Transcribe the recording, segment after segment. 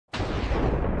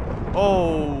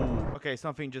Oh, okay,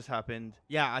 something just happened.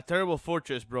 Yeah, a terrible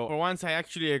fortress, bro. For once, I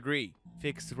actually agree.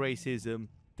 Fix racism.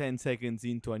 10 seconds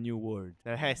into a new word.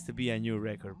 There has to be a new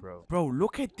record, bro. Bro,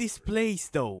 look at this place,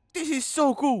 though. This is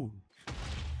so cool.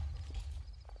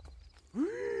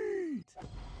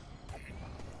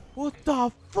 What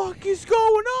the fuck is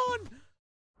going on?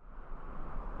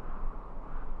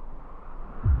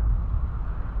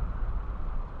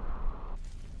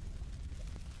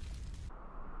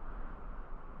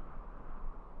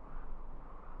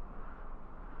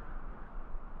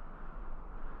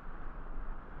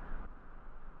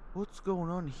 What's going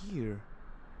on here?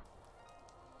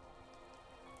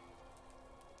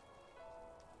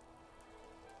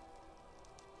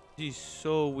 This is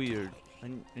so weird.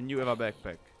 And you have a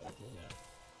backpack.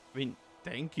 I mean,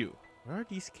 thank you. Where are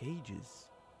these cages?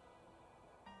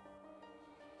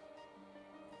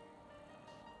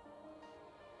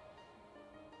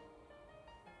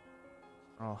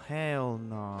 Oh, hell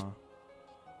no.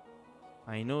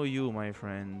 I know you, my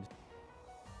friend.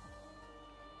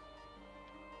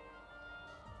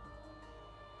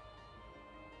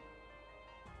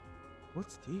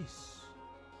 What's this?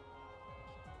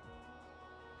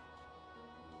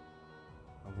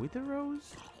 A wither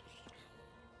rose?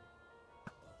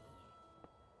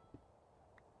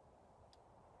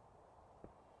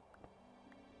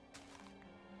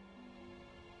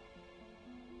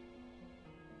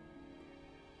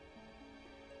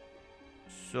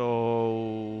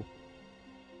 So,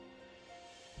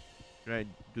 should I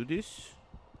do this?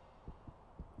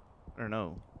 I don't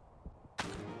know.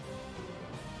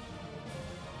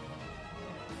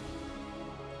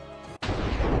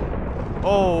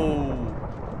 Oh!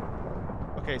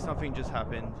 Okay, something just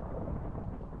happened.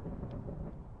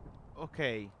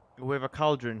 Okay, we have a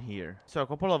cauldron here. So a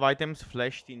couple of items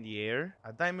flashed in the air.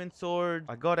 A diamond sword,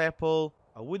 a god apple,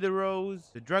 a wither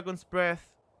rose, the dragon's breath,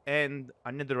 and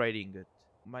a netherite ingot.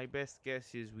 My best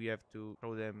guess is we have to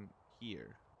throw them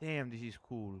here. Damn, this is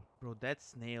cool. Bro, that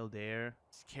snail there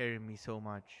is scaring me so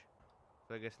much.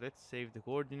 So I guess let's save the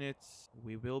coordinates.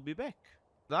 We will be back.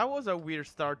 That was a weird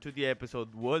start to the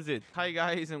episode, was it? Hi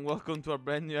guys, and welcome to a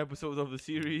brand new episode of the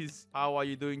series. How are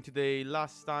you doing today?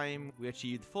 Last time we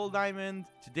achieved full diamond.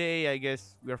 Today I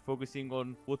guess we are focusing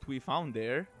on what we found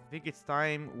there. I think it's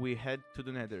time we head to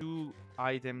the nether. 2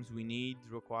 items we need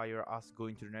require us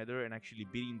going to the nether and actually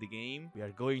beating the game. We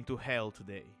are going to hell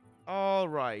today.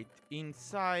 Alright,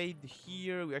 inside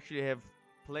here we actually have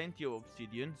plenty of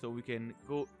obsidian, so we can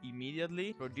go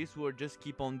immediately. For this world, just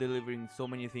keep on delivering so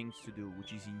many things to do,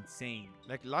 which is insane.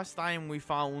 Like last time we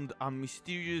found a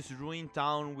mysterious ruined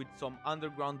town with some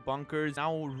underground bunkers,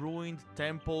 now ruined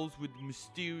temples with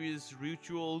mysterious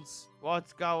rituals.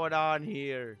 What's going on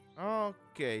here?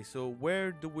 Okay, so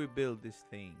where do we build this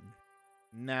thing?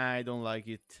 Nah, I don't like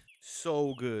it.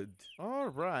 So good. All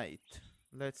right,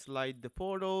 let's light the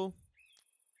portal.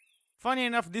 Funny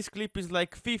enough, this clip is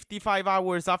like 55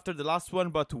 hours after the last one,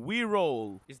 but we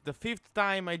roll. It's the 5th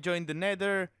time I joined the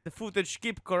nether. The footage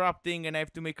keep corrupting and I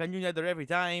have to make a new nether every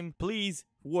time. Please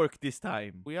work this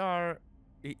time. We are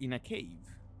in a cave,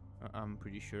 I'm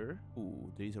pretty sure.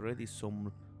 Ooh, there's already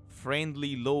some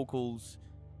friendly locals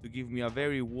to give me a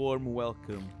very warm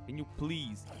welcome. Can you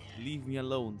please leave me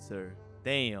alone, sir?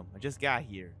 Damn, I just got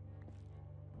here.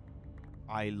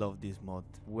 I love this mod.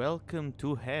 Welcome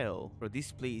to hell. Bro,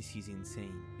 this place is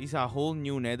insane. This is a whole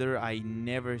new nether I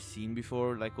never seen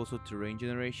before, like also terrain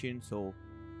generation, so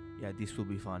yeah, this will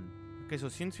be fun. Okay, so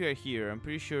since we are here, I'm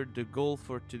pretty sure the goal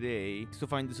for today is to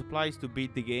find the supplies to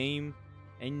beat the game,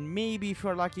 and maybe if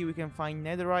we're lucky we can find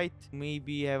netherite,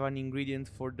 maybe have an ingredient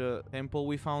for the temple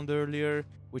we found earlier,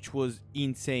 which was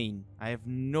insane. I have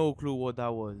no clue what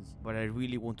that was, but I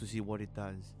really want to see what it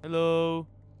does. Hello?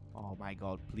 Oh my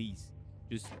god, please.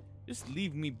 Just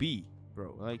leave me be,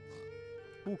 bro. Like,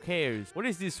 who cares? What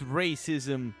is this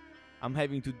racism I'm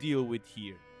having to deal with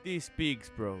here? These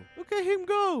pigs, bro. Look at him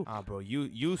go. Ah, bro,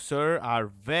 you sir are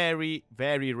very,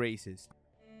 very racist.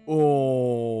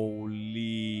 Holy.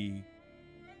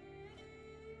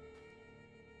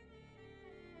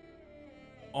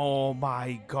 Oh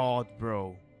my god,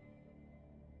 bro.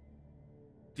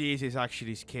 This is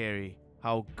actually scary.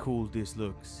 How cool this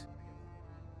looks.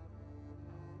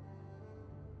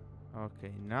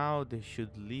 Okay, now they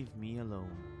should leave me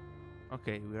alone.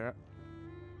 Okay, we are...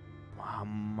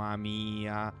 Mamma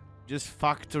mia. Just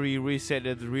factory reset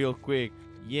it real quick.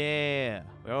 Yeah,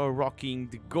 we are rocking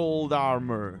the gold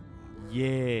armor.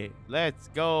 Yeah, let's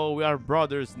go. We are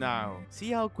brothers now.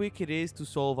 See how quick it is to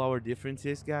solve our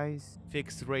differences, guys?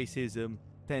 Fix racism.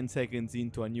 10 seconds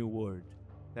into a new word.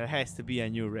 There has to be a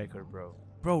new record, bro.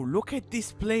 Bro, look at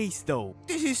this place, though.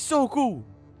 This is so cool.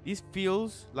 This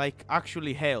feels like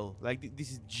actually hell. Like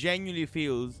this genuinely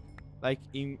feels like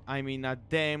I'm in a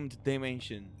damned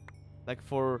dimension. Like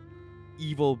for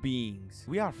evil beings.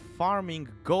 We are farming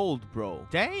gold, bro.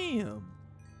 Damn.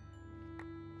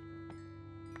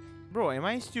 Bro, am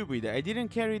I stupid? I didn't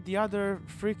carry the other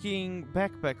freaking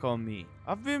backpack on me.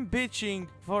 I've been bitching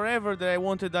forever that I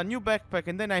wanted a new backpack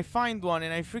and then I find one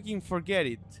and I freaking forget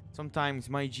it. Sometimes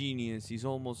my genius is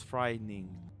almost frightening.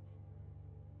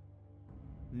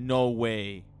 No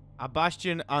way. A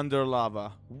bastion under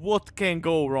lava. What can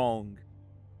go wrong?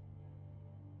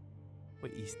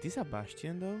 Wait, is this a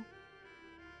bastion though?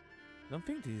 I don't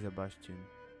think this is a bastion.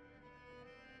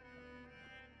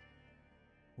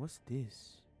 What's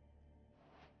this?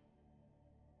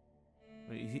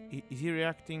 Wait, is he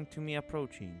reacting to me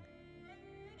approaching?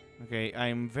 Okay,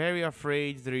 I'm very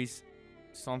afraid there is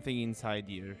something inside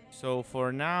here. So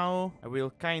for now, I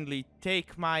will kindly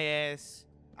take my ass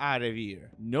out of here.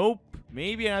 Nope.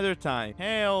 Maybe another time.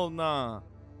 Hell nah.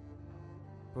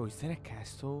 Bro, is that a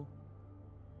castle?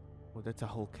 Oh, that's a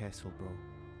whole castle, bro.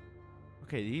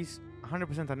 Okay, this is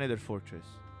 100% a nether fortress.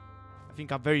 I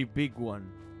think a very big one.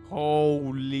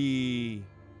 Holy.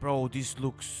 Bro, this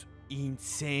looks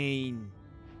insane.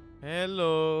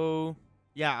 Hello.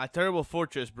 Yeah, a terrible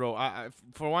fortress, bro.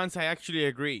 For once, I actually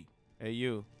agree. Hey,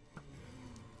 you.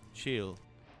 Chill.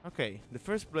 Okay, the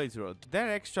first blaze rod. That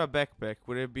extra backpack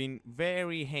would have been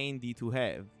very handy to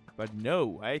have. But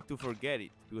no, I had to forget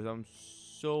it. Because I'm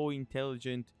so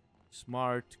intelligent,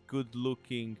 smart, good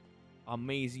looking,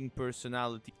 amazing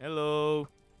personality. Hello.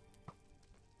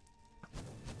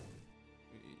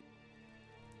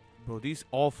 Bro, this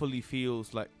awfully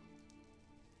feels like...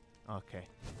 Okay.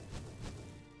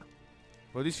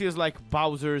 Bro, this feels like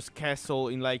Bowser's castle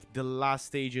in like the last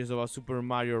stages of a Super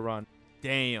Mario run.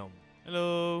 Damn.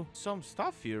 Hello. Some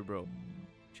stuff here, bro.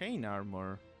 Chain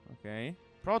armor. Okay.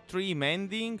 Pro 3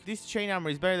 mending. This chain armor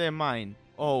is better than mine.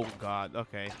 Oh, God.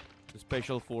 Okay. The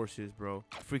special forces, bro.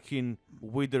 Freaking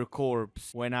Wither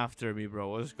Corpse went after me, bro.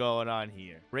 What's going on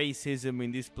here? Racism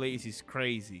in this place is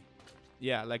crazy.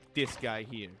 Yeah, like this guy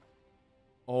here.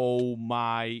 Oh,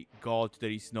 my God. There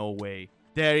is no way.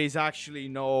 There is actually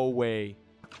no way.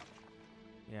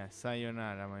 Yeah,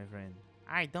 sayonara, my friend.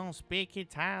 I don't speak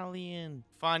Italian.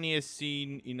 Funniest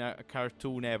scene in a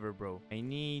cartoon ever, bro. I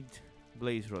need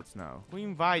blaze rods now. Who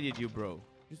invited you, bro?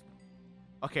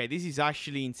 Okay, this is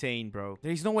actually insane, bro.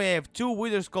 There is no way I have 2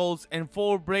 wither skulls and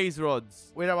 4 blaze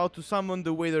rods. We're about to summon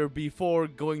the wither before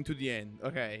going to the end.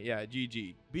 Okay, yeah,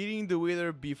 GG. Beating the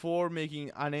wither before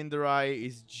making an ender eye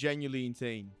is genuinely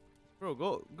insane.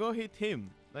 Bro, go hit him.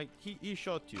 Like, he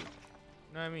shot you. You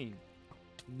know what I mean?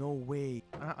 No way.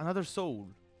 Another soul.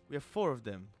 We have 4 of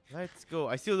them. Let's go.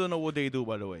 I still don't know what they do,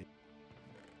 by the way.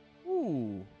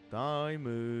 Ooh.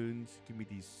 Diamonds. Give me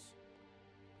these.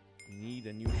 We need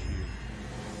a new shield.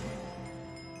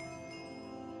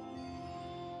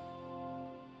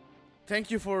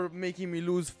 Thank you for making me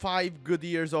lose 5 good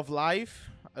years of life.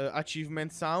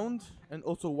 Achievement sound. And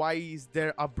also, why is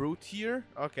there a brute here?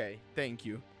 Okay, thank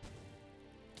you.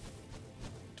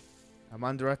 I'm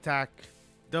under attack.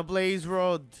 The blaze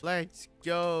rod. Let's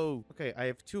go. Okay, I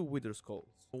have 2 wither skulls.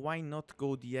 Why not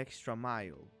go the extra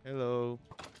mile? Hello.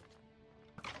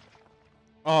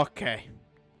 Okay.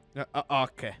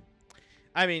 Okay.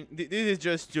 I mean, this is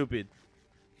just stupid.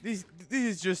 This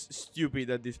is just stupid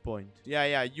at this point.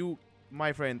 Yeah, you,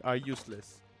 my friend, are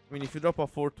useless. I mean, if you drop a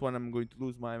 4th one, I'm going to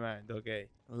lose my mind. Okay.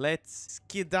 Let's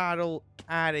skedaddle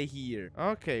out of here.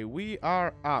 Okay, we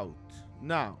are out.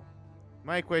 Now,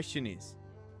 my question is,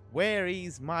 where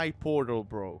is my portal,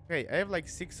 bro? Okay, I have like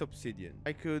 6 obsidian.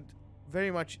 I could very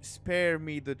much spare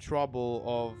me the trouble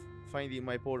of finding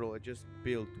my portal. I just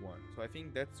built one. So I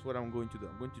think that's what I'm going to do.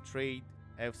 I'm going to trade.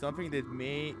 I have something that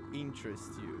may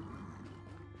interest you.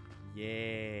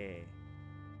 Yeah.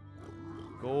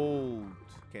 Gold.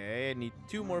 Okay, I need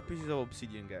 2 more pieces of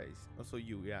obsidian, guys. Also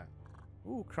you, yeah.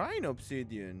 Ooh, crying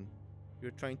obsidian.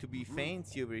 You're trying to be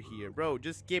fancy over here. Bro,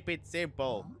 just keep it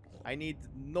simple. I need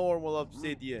normal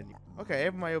obsidian. Okay, I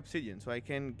have my obsidian, so I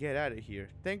can get out of here.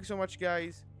 Thank you so much,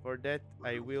 guys. For that,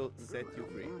 I will set you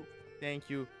free. Thank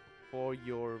you for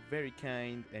your very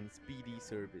kind and speedy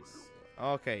service.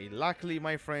 Okay, luckily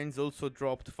my friends also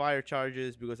dropped fire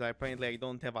charges because apparently I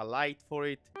don't have a light for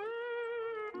it.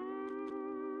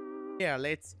 Yeah,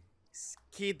 let's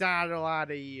skedaddle out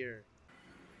of here.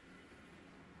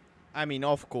 I mean,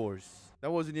 of course.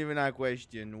 That wasn't even a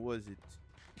question, was it?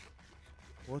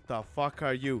 What the fuck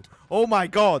are you? Oh my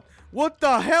God! What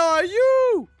the hell are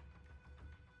you?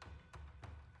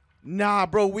 Nah,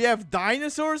 bro, we have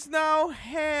dinosaurs now?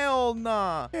 Hell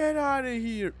nah. Get out of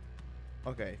here.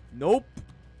 Okay, nope.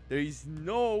 There is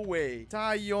no way.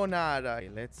 Sayonara. Okay,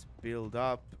 let's build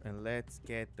up and let's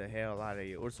get the hell out of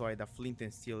here. Also, I had a flint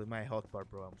and steel in my hotbar,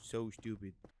 bro. I'm so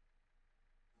stupid.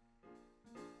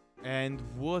 And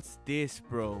what's this,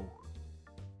 bro?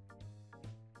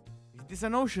 Is this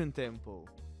an ocean temple?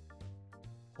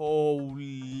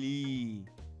 Holy.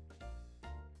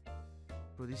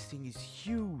 Bro, this thing is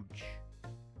huge.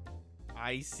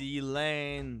 I see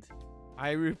land.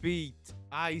 I repeat,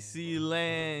 I see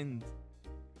land.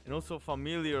 And also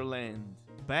familiar land.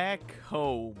 Back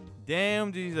home.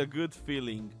 Damn, this is a good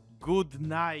feeling. Good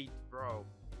night, bro.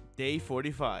 Day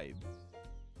 45.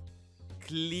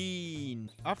 Clean.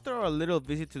 After our little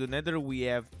visit to the Nether, we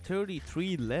have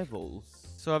 33 levels.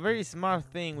 So a very smart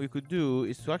thing we could do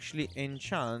is to actually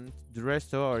enchant the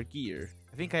rest of our gear.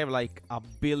 I think I have like a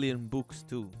billion books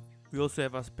too. We also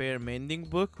have a spare mending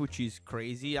book, which is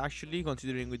crazy actually,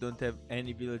 considering we don't have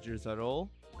any villagers at all.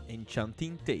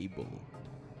 Enchanting table.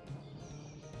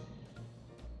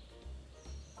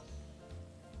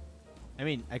 I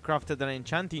mean, I crafted an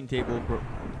enchanting table, bro.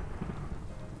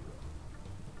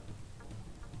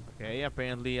 Okay,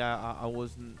 apparently I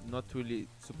was not really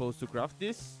supposed to craft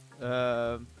this.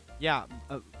 Yeah,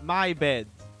 my bad.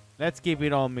 Let's keep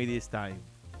it on me this time.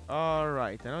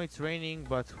 Alright, I know it's raining,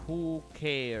 but who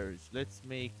cares? Let's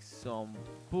make some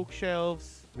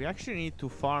bookshelves. We actually need to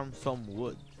farm some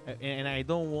wood. And I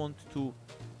don't want to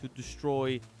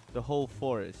destroy the whole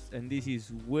forest. And this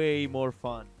is way more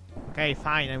fun. Okay,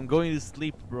 fine. I'm going to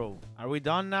sleep, bro. Are we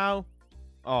done now?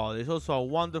 Oh, there's also a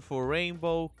wonderful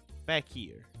rainbow back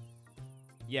here.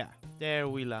 Yeah, there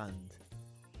we land.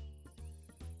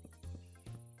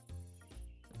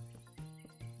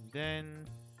 Then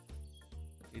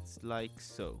it's like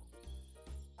so.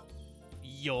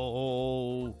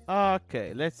 Yo.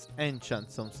 Okay, let's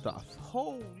enchant some stuff.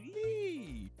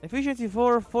 Holy. Efficiency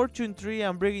 4, fortune 3,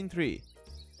 and breaking 3.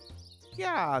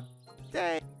 Yeah,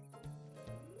 dang.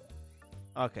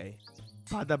 Okay.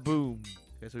 Bada boom.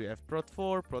 Okay, so we have prot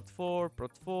 4, prot 4,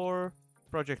 prot 4,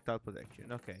 projectile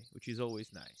protection. Okay, which is always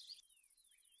nice.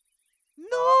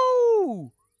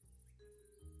 No!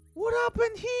 What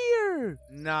happened here?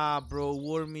 Nah, bro,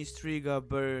 Wormy's tree got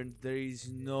burned. There is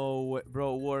no way.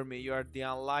 Bro, Wormy, you are the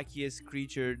unluckiest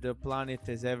creature the planet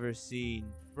has ever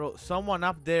seen. Bro, someone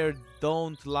up there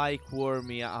don't like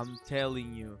Wormy, I'm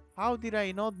telling you. How did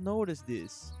I not notice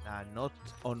this? Nah, not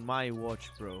on my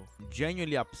watch, bro. I'm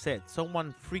genuinely upset.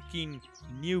 Someone freaking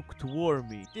nuked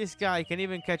Wormy. This guy can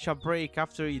even catch a break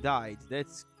after he died.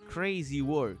 That's crazy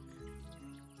work.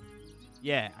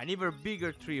 Yeah, an even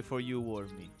bigger tree for you,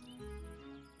 Wormy.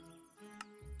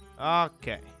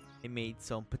 Okay, I made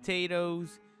some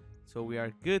potatoes, so we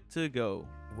are good to go.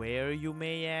 Where, you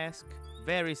may ask?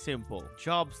 Very simple.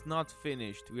 Job's not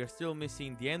finished. We are still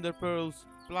missing the ender pearls.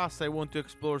 Plus, I want to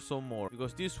explore some more,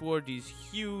 because this world is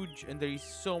huge and there is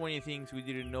so many things we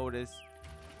didn't notice.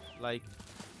 Like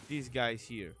these guys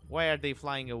here. Why are they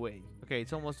flying away? Okay,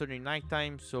 it's almost turning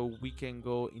nighttime, so we can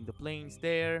go in the plains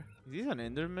there. Is this an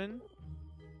enderman?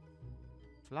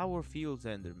 Flower fields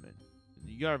enderman.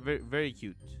 You are very, very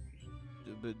cute.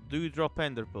 But do you drop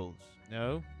ender pearls?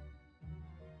 No.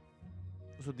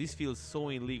 So this feels so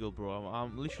illegal, bro.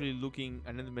 I'm literally looking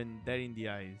an enderman dead in the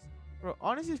eyes. Bro,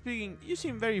 honestly speaking, you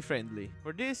seem very friendly.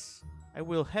 For this, I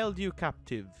will hold you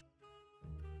captive.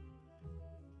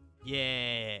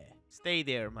 Yeah. Stay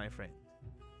there, my friend.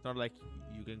 It's not like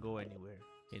you can go anywhere.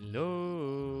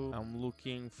 Hello. I'm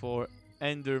looking for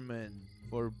enderman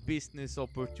for business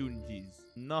opportunities.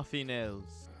 Nothing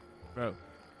else. Bro.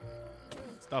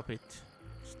 Stop it.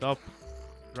 Stop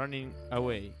running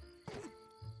away.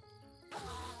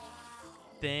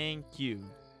 Thank you.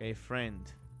 Okay, friend.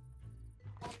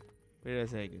 Wait a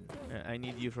second. I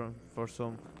need you for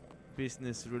some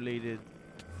business-related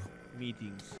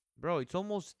meetings. Bro, it's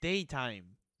almost daytime.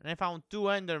 And I found 2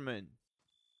 endermen.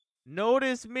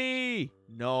 Notice me!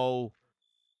 No.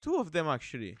 2 of them,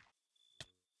 actually.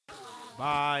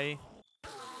 Bye.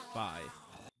 Bye.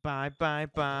 Bye, bye,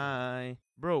 bye.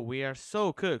 Bro, we are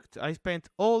so cooked. I spent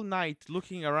all night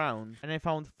looking around and I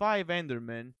found 5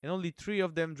 endermen and only 3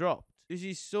 of them dropped. This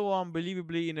is so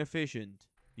unbelievably inefficient.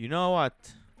 You know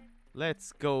what?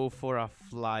 Let's go for a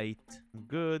flight.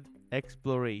 Good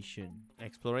exploration.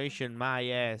 Exploration, my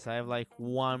ass. I have like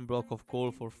 1 block of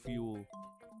coal for fuel.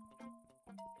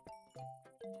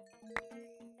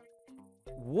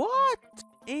 What?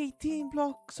 18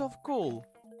 blocks of coal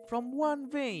from 1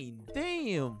 vein.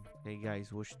 Damn. Hey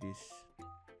guys, watch this.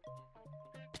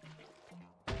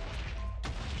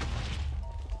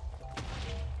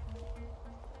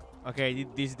 Okay,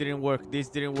 this didn't work. This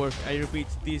didn't work. I repeat,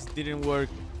 this didn't work.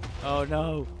 Oh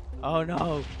no. Oh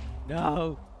no.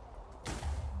 No.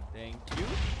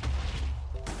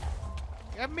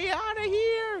 Get me out of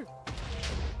here!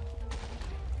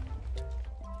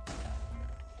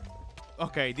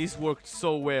 Okay, this worked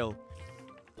so well.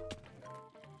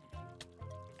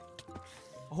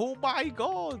 Oh my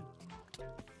god!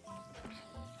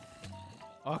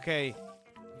 Okay,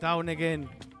 down again.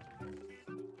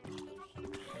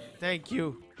 Thank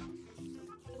you.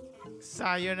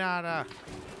 Sayonara.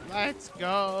 Let's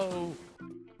go.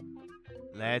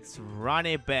 Let's run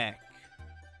it back.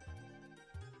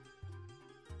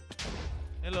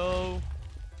 Hello.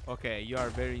 Okay, you are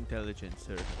very intelligent,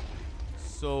 sir.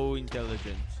 So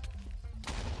intelligent.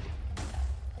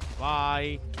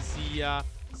 Bye. See ya.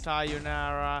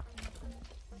 Sayonara.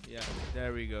 Yeah,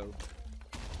 there we go.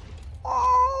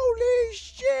 Holy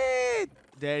shit!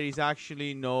 There is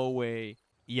actually no way.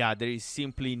 Yeah, there is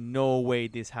simply no way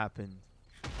this happened.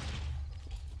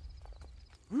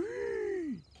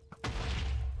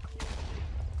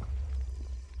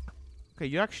 Okay,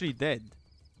 you're actually dead.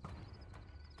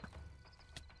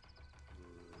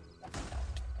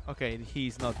 Okay,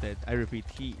 he's not dead. I repeat,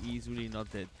 he is really not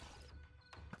dead.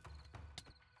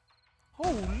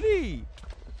 Holy!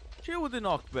 Chill with the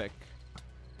knockback.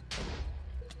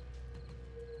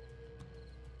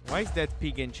 Why is that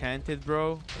pig enchanted,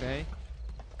 bro? Okay.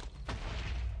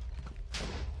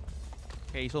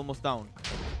 Okay, he's almost down.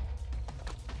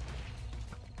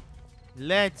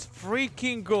 Let's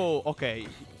freaking go! Okay.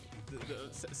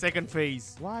 The second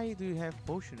phase. Why do you have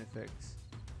potion effects?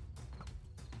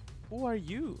 Who are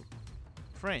you?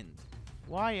 Friend.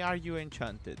 Why are you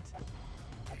enchanted?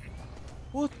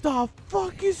 What the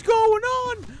fuck is going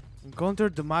on?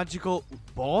 Encountered the magical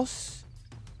boss?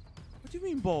 What do you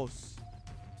mean boss?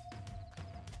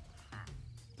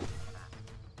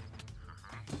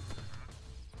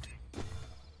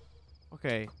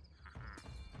 Okay.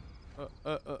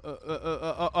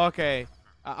 Okay.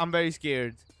 I'm very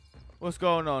scared. What's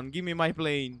going on? Give me my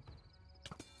plane.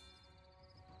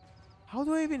 How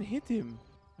do I even hit him?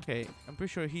 Okay, I'm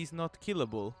pretty sure he's not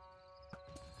killable.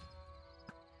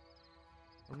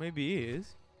 Or maybe he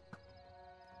is.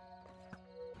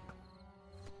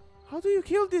 How do you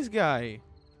kill this guy?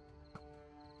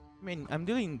 I mean, I'm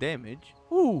dealing damage.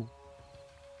 Ooh!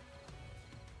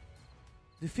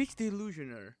 Defeat the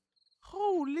illusioner.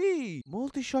 Holy!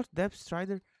 Multi-shot depth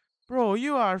strider. Bro,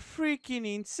 you are freaking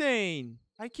insane.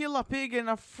 I kill a pig and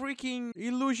a freaking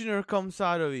illusioner comes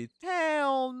out of it.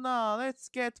 Hell no, let's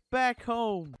get back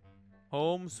home.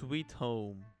 Home sweet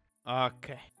home.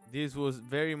 Okay, this was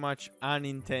very much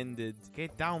unintended.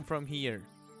 Get down from here.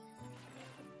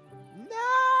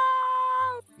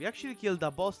 No! We actually killed a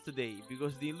boss today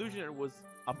because the illusioner was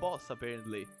a boss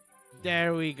apparently.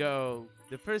 There we go.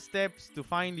 The first steps to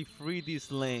finally free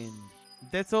this land.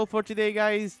 That's all for today,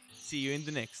 guys. See you in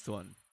the next one.